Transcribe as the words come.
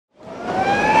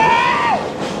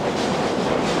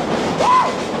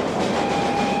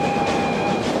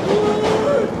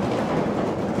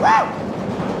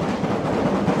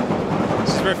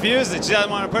use it. She doesn't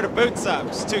want to put her boots up.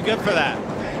 She's too good for that.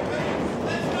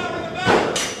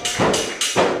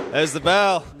 There's the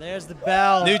bell. There's the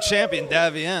bell. New champion,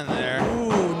 Davienne there.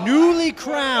 Ooh, newly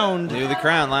crowned. Newly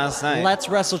crowned last night. Let's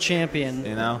Wrestle champion.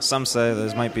 You know, some say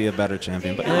there might be a better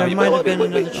champion, but there might have been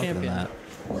another champion.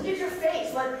 Look at your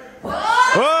face. Like,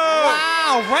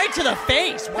 wow, right to the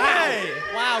face. Wow. Hey.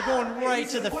 Wow, going right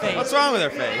to the face. What's wrong with her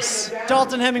face?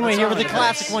 Dalton Hemingway here with the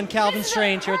classic one, Calvin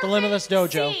Strange, here at the Limitless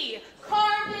Dojo. C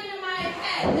carved into my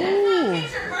head.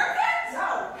 That's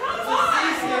not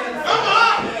picture perfect. Come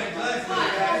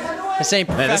on. This ain't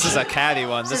Man, this is a catty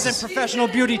one. This isn't professional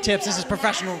beauty tips. This is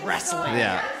professional wrestling.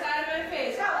 Yeah.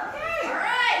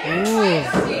 Ooh,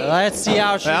 let's see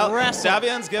how she wrestles.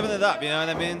 Davienne's giving it up, you know what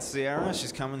I mean? Sierra,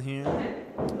 she's coming here.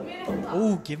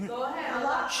 Ooh, give it.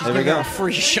 She's There we giving go. her a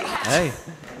free shot. Hey,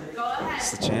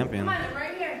 it's the champion.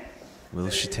 Right here. Will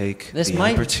she take This the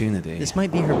might, opportunity? This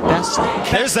might be her best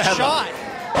There's the headlock. shot.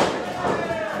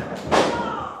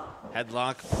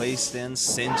 Headlock placed in,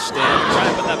 cinched in, trying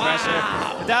to put that pressure.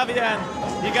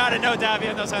 Davienne, you gotta know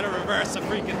Davienne knows how to reverse a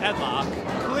freaking headlock.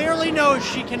 Clearly knows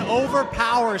she can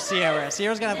overpower Sierra.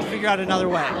 Sierra's gonna have to figure out another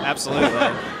way. Absolutely.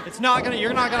 It's not gonna.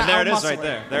 You're not gonna. And there it is out-muscle right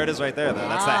there. There it is right there, though.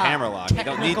 That's that hammerlock. You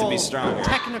don't need to be stronger.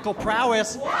 Technical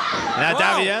prowess. Now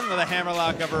Davienne with a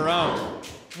hammerlock of her own.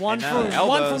 One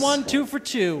for one, 2 for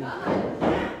 2.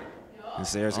 And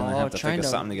Sierra's gonna have to think of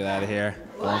something to get out of here.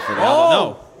 Going for the Oh!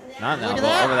 elbow. No. Not an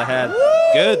elbow, over the head. Woo!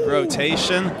 Good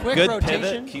rotation, Quick good rotation.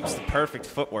 pivot, keeps the perfect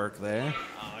footwork there.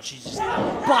 Oh, she's just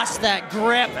bust that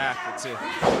grip. Back to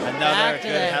another Back to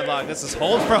good that. headlock. This is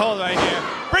hold for hold right here.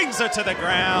 Brings her to the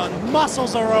ground.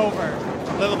 Muscles are over.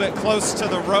 A little bit close to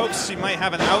the ropes. She might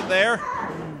have an out there.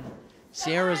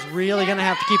 Sierra's really gonna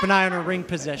have to keep an eye on her ring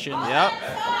position. Yep.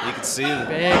 You can see the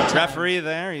Big time. referee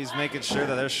there. He's making sure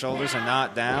that their shoulders are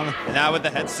not down. And now with the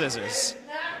head scissors.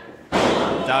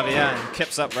 Davienne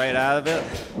kips up right out of it.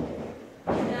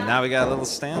 And now we got a little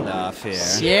standoff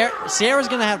here. Sierra's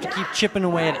going to have to keep chipping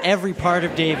away at every part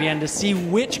of Davienne to see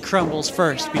which crumbles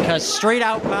first, because straight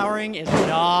out powering is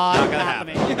not Not gonna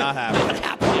happening. happen. Not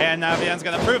happening. And Davienne's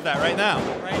gonna prove that right now.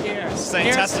 Right here.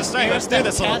 Saying test of strength. Let's do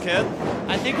this, little kid.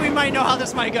 I think we might know how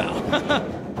this might go.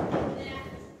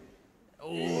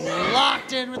 Ooh,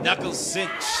 locked in with Knuckles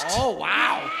cinched. Oh,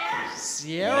 wow.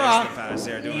 Sierra. There's the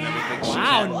Sierra doing everything she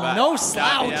Wow, can. But no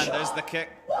slouch. Davienne, there's the kick.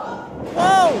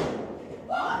 Whoa.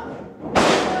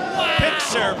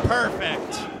 Picture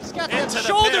perfect. She's got Into the the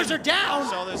shoulders pin. are down.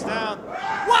 Shoulders down.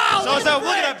 Wow. Shoulders down.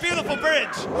 Look at that beautiful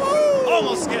bridge.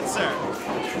 Almost gets her.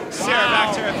 Sierra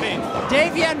back to her feet.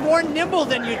 Davienne more nimble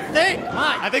than you'd think.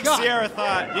 My I think God. Sierra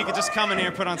thought you could just come in here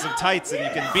and put on some tights and you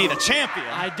can be the champion.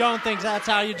 I don't think that's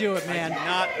how you do it, man. I do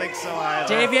not think so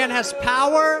either. Davienne has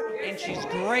power, and she's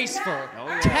graceful. Oh,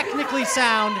 yeah. Technically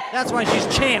sound. That's why she's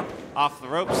champ. Off the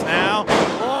ropes now.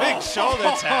 Big shoulder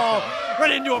tackle.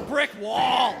 Right into a brick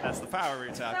wall. That's the power we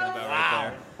were talking about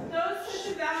right That was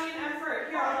such a valiant effort.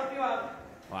 Here, I'll help you up. there.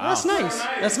 Wow. That's nice.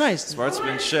 That's nice.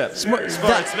 Sportsmanship. Sportsmanship.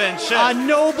 Sportsmanship. A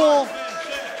noble.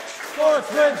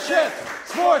 Sportsmanship!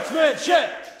 Sportsmanship!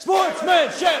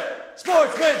 Sportsmanship!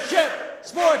 Sportsmanship!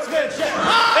 Sportsmanship!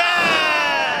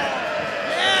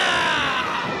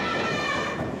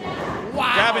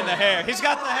 Wow. Grabbing the hair. He's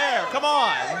got the hair. Come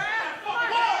on.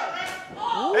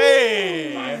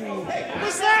 Hey.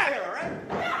 What's that?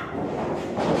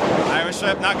 Irish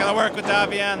whip not going to work with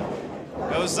Davienne.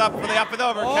 Goes up for the up and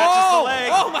over. Catches the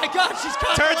leg. Oh my God, she's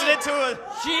caught Turns the it leg. into a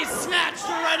She snatched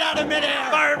her right out of midair.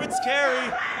 fireman's carry.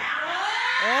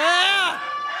 Yeah.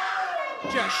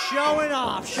 Just showing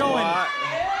off. Showing.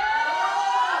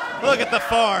 Look at the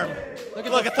form.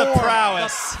 Look at the form,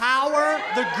 prowess. The power,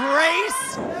 the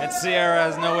grace. And Sierra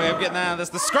has no way of getting out of this.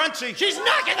 The scrunchie. She's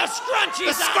knocking the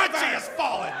scrunchies The out of scrunchie her. has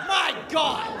fallen. My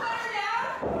God.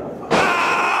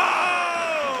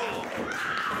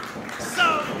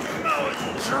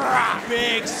 Samoan drop.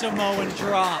 Big Samoan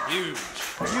drop. Huge.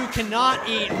 You cannot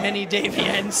eat many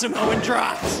Davienne Samoan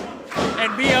drops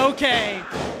and be okay.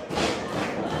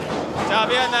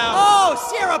 Davienne now. Oh,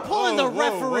 Sierra pulling Whoa, the whoa,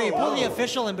 referee, whoa, pulling the whoa.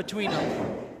 official in between them.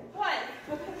 What?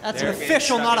 That's There, an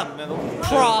official, getting not stuck in the middle. a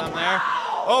prop. Down there.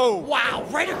 Oh. Wow,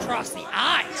 right across the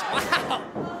eyes. Wow.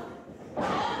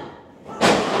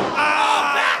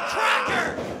 Ah!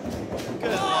 Backcracker.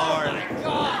 Good Oh Lord. my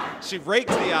God. She raked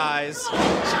the eyes.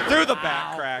 She threw the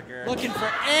backcracker. Looking for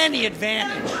any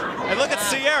advantage. And look at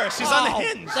Sierra. She's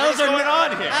unhinged. What's are going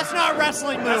on here? That's not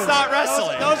wrestling moves. That's not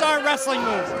wrestling. Those aren't wrestling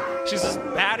moves. She's just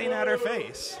batting at her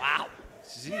face. Wow.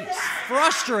 Jeez.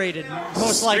 Frustrated,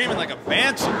 most likely. Screaming like a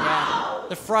banshee. Yeah.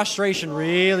 The frustration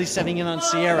really setting in on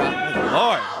Sierra. Good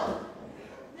Lord.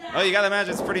 Oh, you gotta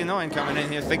imagine it's pretty annoying coming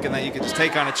in here thinking that you could just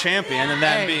take on a champion and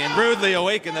then being rudely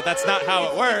awakened that that's not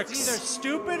how it works. It's either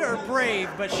stupid or brave,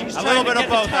 but she's a trying little bit to of get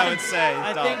both, it done. I would say.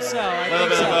 I Dom. think so. A little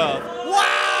bit of both.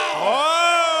 Wow!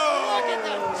 Oh! Look at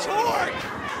the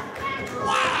torque!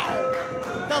 Wow!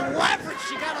 The leverage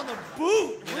she got on the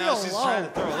boot. Now she's trying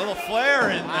to throw a little flare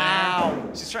in Wow.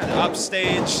 there. She's trying to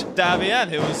upstage Davienne,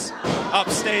 who was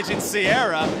upstaging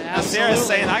Sierra. Now Sierra's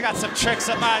saying, I got some tricks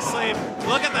up my sleeve.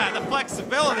 Look at that, the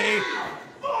flexibility.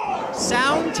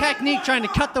 Sound technique, trying to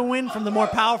cut the wind from the more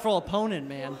powerful opponent,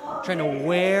 man. Trying to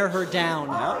wear her down.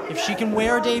 Yep. If she can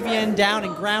wear Davienne down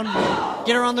and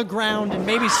get her on the ground and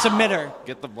maybe submit her.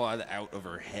 Get the blood out of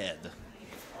her head.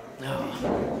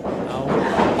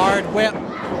 Oh, hard whip.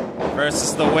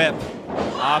 Versus the whip.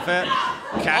 Off it.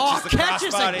 Catches the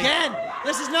catches crossbody. again.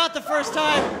 This is not the first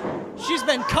time she's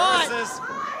been caught. Versus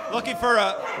looking for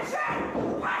a...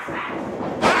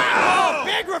 Oh,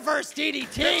 big reverse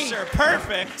DDT. Picture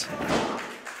perfect.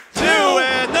 2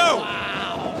 and no.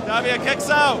 Wow. Davienne kicks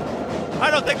out. I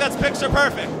don't think that's picture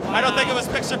perfect. I don't think it was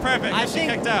picture perfect. I She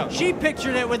think kicked out. she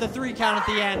pictured it with a 3 count at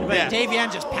the end, but Yeah.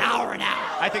 Davienne just powering out.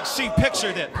 I think she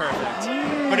pictured it perfect,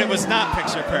 but it was not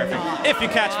picture perfect, if you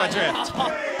catch my drift.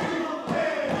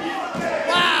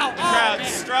 Wow. The crowd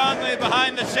strongly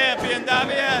behind the champion,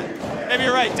 Davienne. Maybe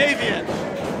you're right, Davienne.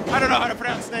 I don't know how to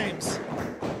pronounce names.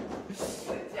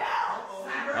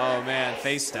 Oh man,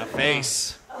 face to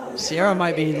face. Sierra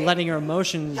might be letting her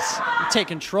emotions take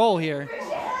control here.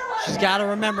 She's got to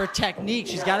remember technique.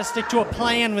 She's got to stick to a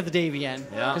plan with Davienne.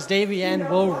 Yeah. Because Davienne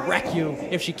will wreck you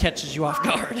if she catches you off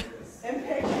guard. Shut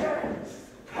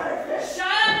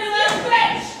up, you little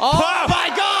bitch! Oh my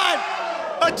God!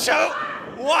 A choke!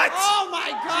 What? Oh my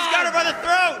God! She's got her by the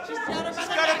throat! She's got her by She's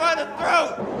the got her neck. by the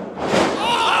throat!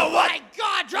 Oh, what? my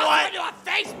God! Drop What? her into a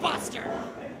face buster!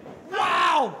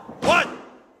 Wow! 1,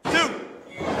 2.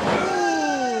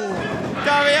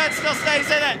 Davienne still stays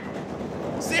in it.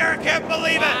 Sierra can't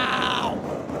believe it. Wow!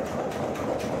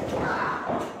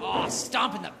 Oh,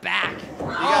 stomp in the back.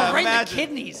 gotta Oh, right in the imagine.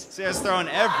 kidneys. Sierra's throwing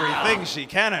everything she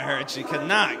can at her, and she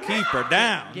cannot keep her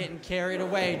down. Getting carried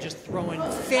away, just throwing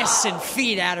fists and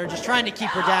feet at her, just trying to keep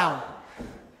her down.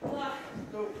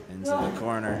 Into the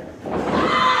corner.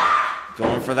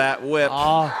 Going for that whip.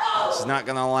 Oh, She's not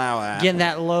going to allow that. getting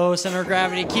that low center of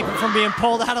gravity, keep it from being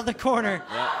pulled out of the corner.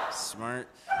 Yep, smart.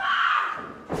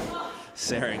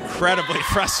 Sarah incredibly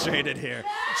frustrated here.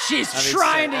 She's I mean,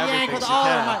 trying to everything yank with she all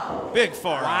can. of my... Big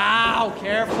forearm. Wow,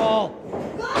 careful.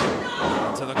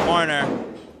 Into the corner.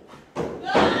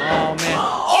 Oh, man.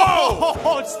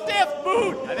 Oh! Stiff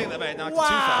boot. I think that might have knocked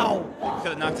Wow. the tooth out. Could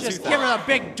have knocked the Just tooth give out. her a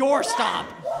big door stop.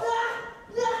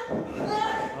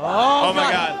 Oh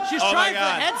my God. She's Oh my trying for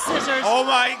God. head scissors. Oh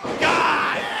my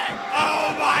God!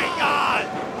 Oh my God!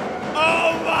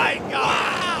 Oh my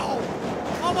God!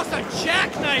 Wow. Almost a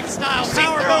jackknife style She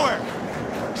power threw bomb.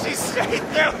 her. She straight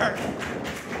threw her.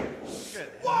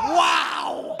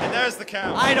 Wow. And there's the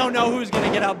count. I don't know who's going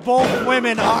to get up. Both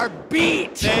women are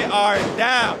beat. They are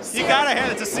down. You gotta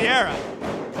hand it to Sierra.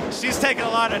 She's taking a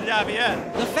lot of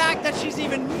Davienne. The fact that she's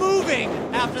even moving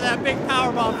after that big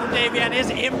powerbomb from Davienne is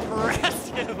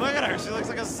impressive. Look at her. She looks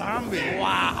like a zombie.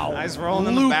 Wow. Eyes rolling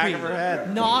in the back of her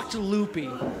head. Knocked loopy.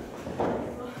 get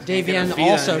her Davienne feet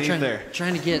also underneath there.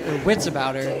 trying to get her wits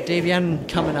about her. Davienne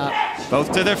coming up.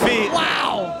 Both to their feet.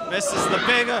 Wow. Misses the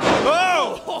big.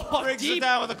 Oh! Brings deep- it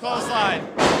down with a clothesline.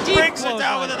 deep Brings it down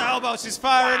clothesline. with an elbow. She's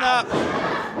firing up.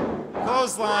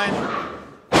 Clothesline.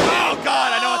 Oh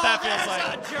God! I know what that feels There's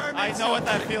like. a German I know what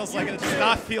that feels like, and it does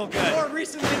not feel good. More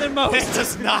recently than most. This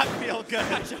does not feel good.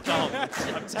 Don't. I'm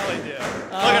telling you. Look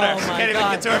at her. She my can't even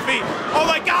God. get to her feet. Oh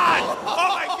my God!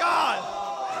 Oh my God!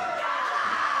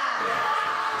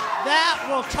 That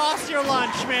will toss your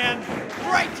lunch, man.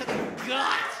 Right to the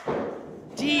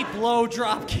gut. Deep low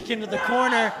drop kick into the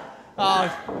corner.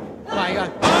 Oh my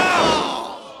God.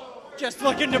 Oh! Just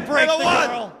looking to break And the a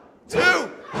girl. 1, 2.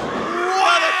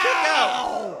 Another kick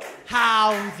out.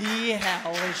 How the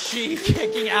hell is she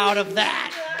kicking out of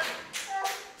that?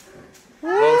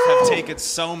 Both have taken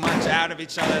so much out of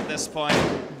each other at this point.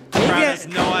 The crowd has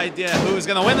no idea who's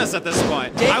going to win this at this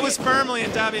point. I was firmly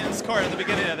in Davienne's court at the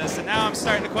beginning of this, and now I'm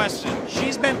starting to question.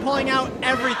 She's been pulling out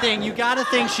everything. You got to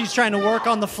think she's trying to work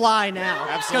on the fly now.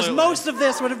 Absolutely. Because most of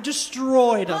this would have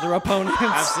destroyed other opponents.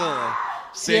 Absolutely.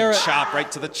 Sierra- Big chop right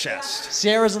to the chest.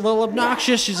 Sierra's a little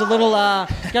obnoxious. She's a little, got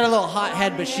a little hot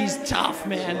head, but she's tough,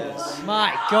 man.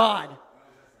 My God.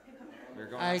 We're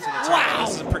going I- to the top. wow.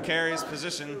 This is a precarious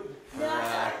position.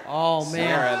 Oh,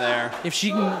 Sierra man. there. If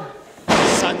she can...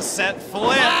 Sunset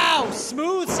flip. Wow,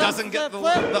 smooth Doesn't get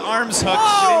sunset flip. the arms hooked.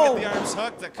 Whoa. She didn't get the arms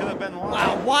hooked. That could have been one.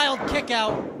 Wow, wild kick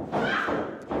out.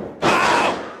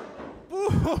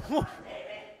 Ooh.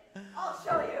 I'll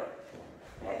show you.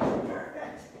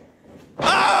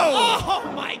 Oh!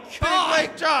 Oh my Big God!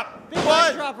 leg drop. Big One,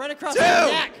 leg drop right across two. the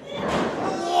neck.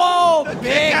 Whoa! Big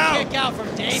kick out. kick out from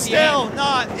Davienne. Still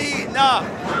not enough.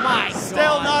 My Still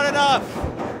God. not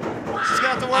enough. She's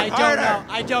got to work harder.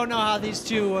 I don't know how these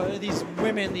two, these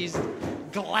women, these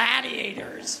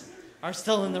gladiators, are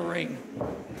still in the ring.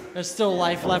 There's still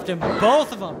life left in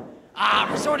both of them.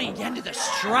 Resorting again to the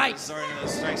strikes. Sorry to the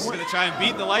strikes. She's gonna try and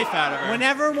beat the life out of her.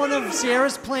 Whenever one of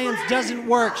Sierra's plans doesn't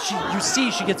work, you see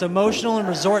she gets emotional and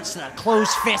resorts to the closed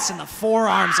fists and the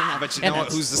forearms and the. But you know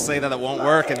what? Who's to say that it won't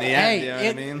work in the end? Hey, You know what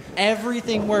I mean?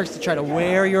 everything works to try to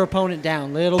wear your opponent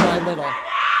down little by little.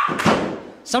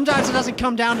 Sometimes it doesn't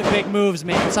come down to big moves,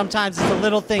 man. Sometimes it's the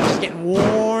little things just getting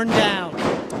worn down.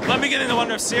 Let me get into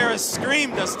wonder if Sierra's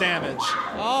scream does damage.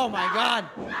 Oh my God!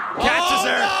 Catches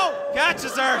her. No!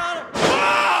 Catches her.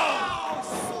 Oh,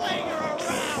 sling her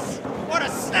around. What a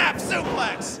snap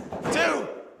suplex. 2,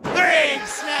 3.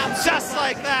 Snap. Just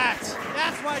like that.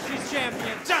 That's why she's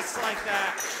champion. Just like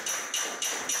that.